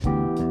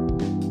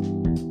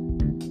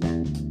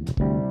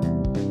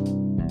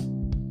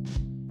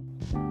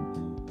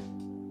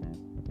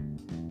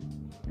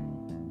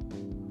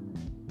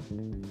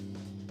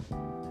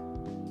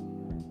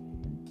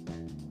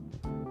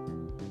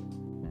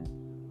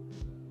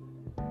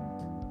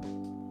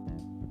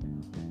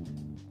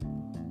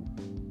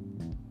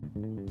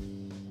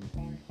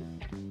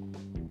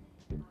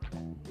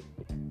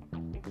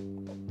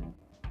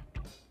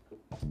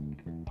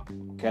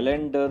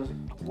Calendar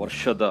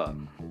ವರ್ಷದ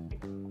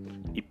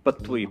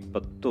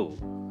 2020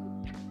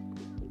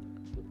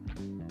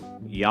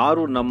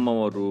 ಯಾರು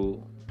ನಮ್ಮವರು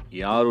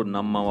ಯಾರು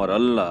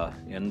ನಮ್ಮವರಲ್ಲ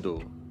ಎಂದು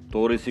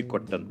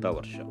ತೋರಿಸಿಕೊಟ್ಟಂಥ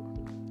ವರ್ಷ.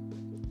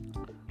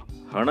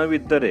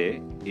 ಹಣವಿದ್ದರೆ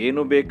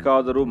ಏನು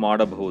ಬೇಕಾದರೂ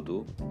ಮಾಡಬಹುದು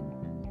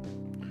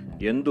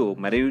ಎಂದು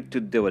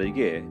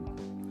ಮೆರೆಯುತ್ತಿದ್ದವರಿಗೆ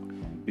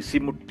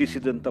ಬಿಸಿ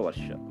ಮುಟ್ಟಿಸಿದಂಥ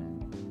ವರ್ಷ.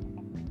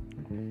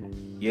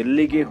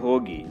 ಎಲ್ಲಿಗೆ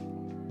ಹೋಗಿ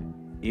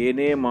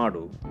ಏನೇ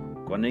ಮಾಡು,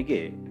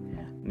 ಕೊನೆಗೆ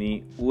ನೀ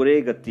ಊರೇ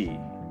ಗತಿ,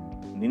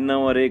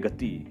 ನಿನ್ನವರೇ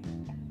ಗತಿ,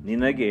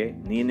 ನಿನಗೆ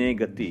ನೀನೇ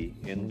ಗತಿ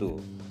ಎಂದು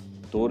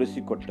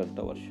ತೋರಿಸಿಕೊಟ್ಟಂಥ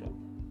ವರ್ಷ.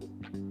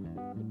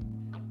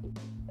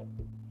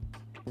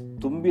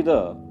 ತುಂಬಿದ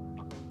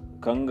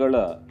ಕಂಗಳ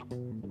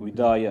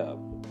ವಿದಾಯ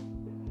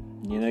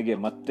ನಿನಗೆ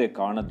ಮತ್ತೆ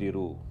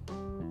ಕಾಣದಿರು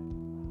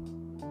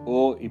ಓ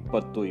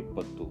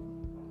 2020.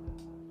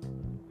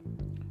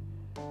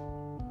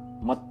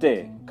 ಮತ್ತೆ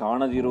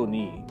ಕಾಣದಿರು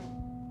ನೀ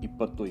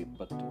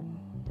 2020.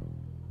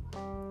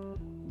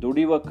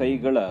 ದುಡಿಯುವ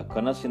ಕೈಗಳ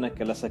ಕನಸಿನ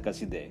ಕೆಲಸ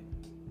ಕಸಿದೆ,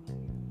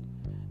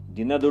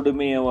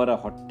 ದಿನದುಡಿಮೆಯವರ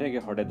ಹೊಟ್ಟೆಗೆ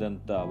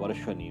ಹೊಡೆದಂಥ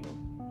ವರ್ಷ ನೀನು.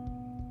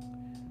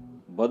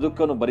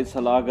 ಬದುಕನ್ನು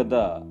ಭರಿಸಲಾಗದ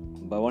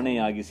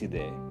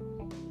ಬವಣೆಯಾಗಿಸಿದೆ,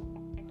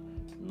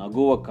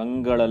 ನಗುವ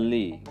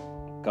ಕಂಗಳಲ್ಲಿ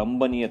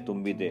ಕಂಬನಿಯ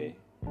ತುಂಬಿದೆ.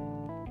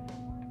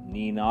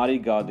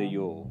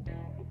 ನೀನಾರಿಗಾದೆಯೋ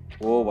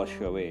ಓ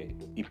ವರ್ಷವೇ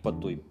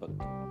 2020.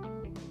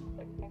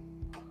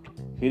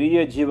 ಹಿರಿಯ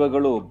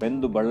ಜೀವಗಳು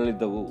ಬೆಂದು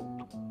ಬಳಲಿದವು,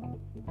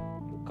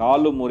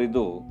 ಕಾಲು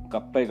ಮುರಿದು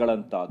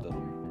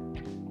ಕಪ್ಪೆಗಳಂತಾದರು.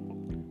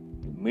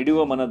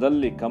 ಮಿಡಿಯುವ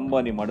ಮನದಲ್ಲಿ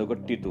ಕಂಬನಿ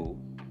ಮಡುಗಟ್ಟಿತು,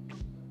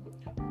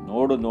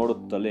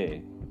 ನೋಡುತ್ತಲೇ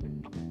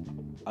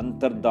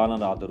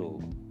ಅಂತರ್ಧಾನರಾದರು.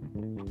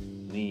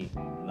 ನೀ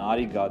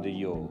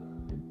ನಾರಿಗಾದೆಯೋ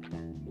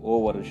ಓ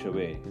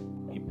ವರ್ಷವೇ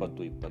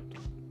 2020.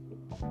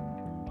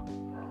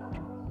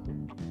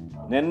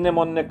 ನೆನ್ನೆ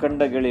ಮೊನ್ನೆ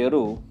ಕಂಡ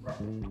ಗೆಳೆಯರು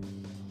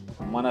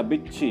ಮನ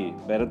ಬಿಚ್ಚಿ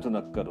ಬೆರೆತು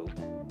ನಕ್ಕರು.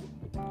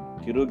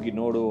 ತಿರುಗಿ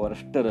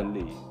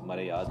ನೋಡುವಷ್ಟರಲ್ಲಿ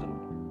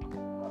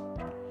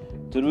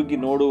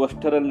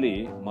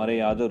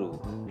ಮರೆಯಾದರು.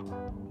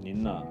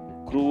 ನಿನ್ನ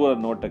ಕ್ರೂರ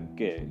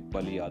ನೋಟಕ್ಕೆ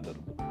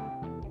ಬಲಿಯಾದರು.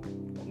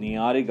 ನೀ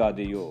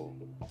ಯಾರಿಗಾದೆಯೋ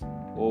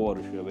ಓ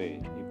ವರ್ಷವೇ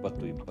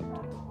 2020.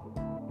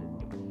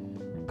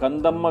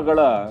 ಕಂದಮ್ಮಗಳ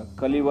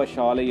ಕಲಿಯುವ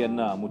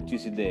ಶಾಲೆಯನ್ನ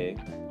ಮುಚ್ಚಿಸಿದೆ,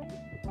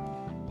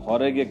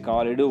 ಹೊರಗೆ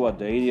ಕಾಲಿಡುವ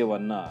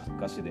ಧೈರ್ಯವನ್ನ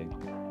ಕಸಿದೆ.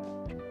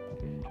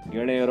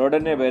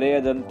 ಗೆಳೆಯರೊಡನೆ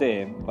ಬೆರೆಯದಂತೆ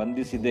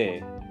ಬಂಧಿಸಿದೆ,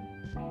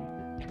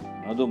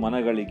 ಮೃದು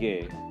ಮನಗಳಿಗೆ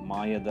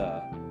ಮಾಯದ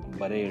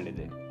ಬರೆ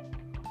ಎಳೆದೆ.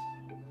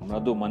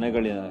 ಮೃದು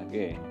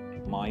ಮನಗಳಿಗೆ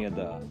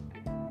ಮಾಯದ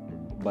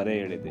ಬರೆ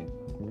ಎಳೆದೆ.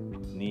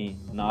 ನೀ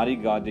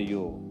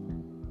ನಾರಿಗಾದೆಯೋ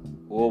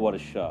ಓ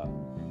ವರ್ಷ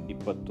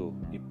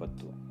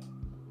 2020.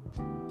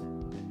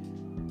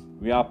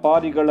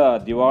 ವ್ಯಾಪಾರಿಗಳ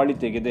ದಿವಾಳಿ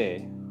ತೆಗೆದೆ,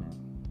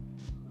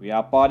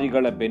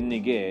 ವ್ಯಾಪಾರಿಗಳ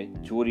ಬೆನ್ನಿಗೆ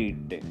ಚೂರಿ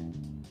ಇಟ್ಟೆ.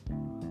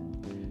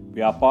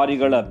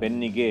 ವ್ಯಾಪಾರಿಗಳ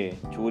ಬೆನ್ನಿಗೆ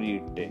ಚೂರಿ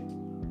ಇಟ್ಟೆ.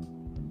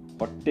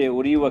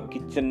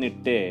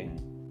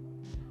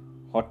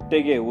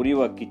 ಹೊಟ್ಟೆಗೆ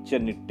ಉರಿಯುವ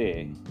ಕಿಚ್ಚನ್ನಿಟ್ಟೆ.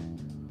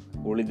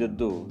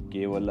 ಉಳಿದದ್ದು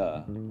ಕೇವಲ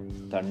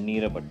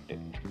ತಣ್ಣೀರ ಬಟ್ಟೆ.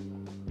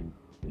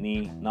 ನೀ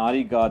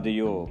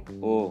ನಾರಿಗಾದೆಯೋ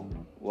ಓ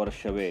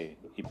ವರ್ಷವೇ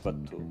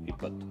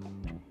 2020.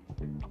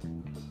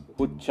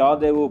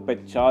 ಹುಚ್ಚಾದೆವು,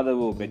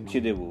 ಪೆಚ್ಚಾದೆವು,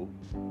 ಬೆಚ್ಚಿದೆವು,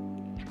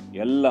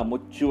 ಎಲ್ಲ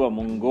ಮುಚ್ಚುವ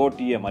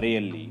ಮುಂಗೋಟಿಯ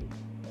ಮರೆಯಲ್ಲಿ.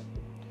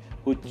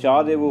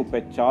 ಹುಚ್ಚಾದೆವು,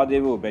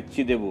 ಪೆಚ್ಚಾದೆವು,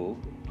 ಬೆಚ್ಚಿದೆವು,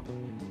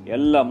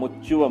 ಎಲ್ಲ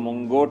ಮುಚ್ಚುವ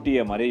ಮುಂಗೋಟಿಯ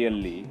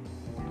ಮರೆಯಲ್ಲಿ.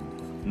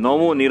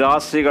 ನೋವು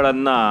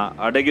ನಿರಾಸೆಗಳನ್ನು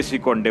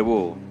ಅಡಗಿಸಿಕೊಂಡೆವು,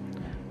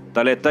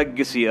 ತಲೆ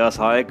ತಗ್ಗಿಸಿ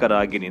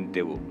ಅಸಹಾಯಕರಾಗಿ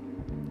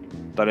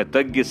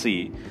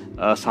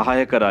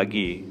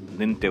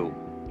ನಿಂತೆವು.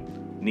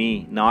 ನೀ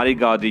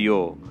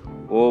ನಾರಿಗಾದೆಯೋ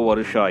ಓ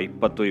ವರ್ಷ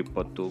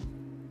 2020.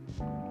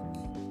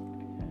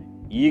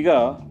 ಈಗ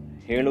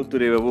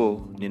ಹೇಳುತ್ತಿರುವೆವು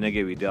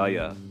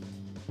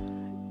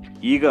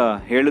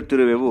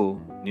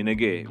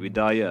ನಿನಗೆ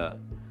ವಿದಾಯ.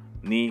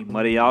 ನೀ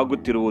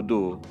ಮರೆಯಾಗುತ್ತಿರುವುದು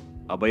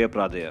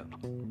ಅಭಯಪ್ರಾದಯ.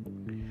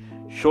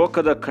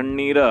 ಶೋಕದ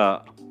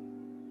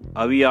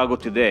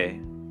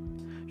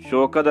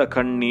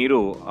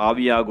ಕಣ್ಣೀರು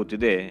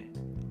ಆವಿಯಾಗುತ್ತಿದೆ.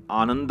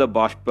 ಆನಂದ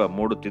ಬಾಷ್ಪ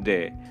ಮೂಡುತ್ತಿದೆ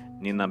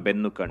ನಿನ್ನ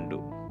ಬೆನ್ನು ಕಂಡು.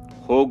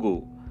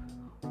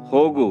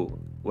 ಹೋಗು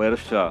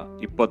ವರ್ಷ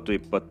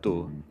 2020,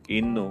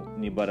 ಇನ್ನು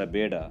ನೀ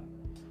ಬರಬೇಡ.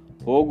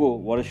 ಹೋಗು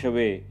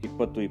ವರ್ಷವೇ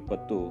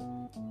 2020,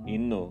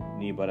 ಇನ್ನು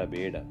ನೀ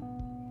ಬರಬೇಡ.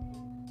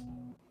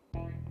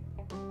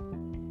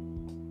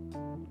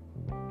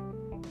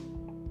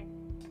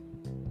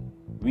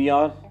 We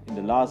are in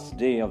the last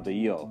day of the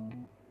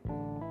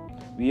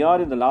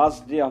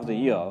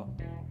year.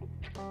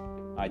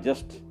 I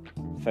just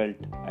felt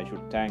I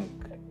should thank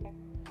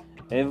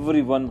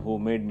everyone who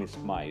made me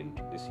smile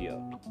this year.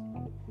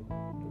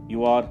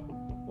 You are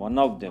one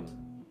of them.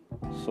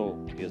 So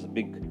here's a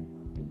big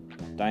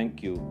thank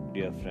you,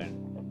 dear friend,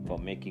 for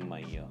making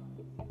my year.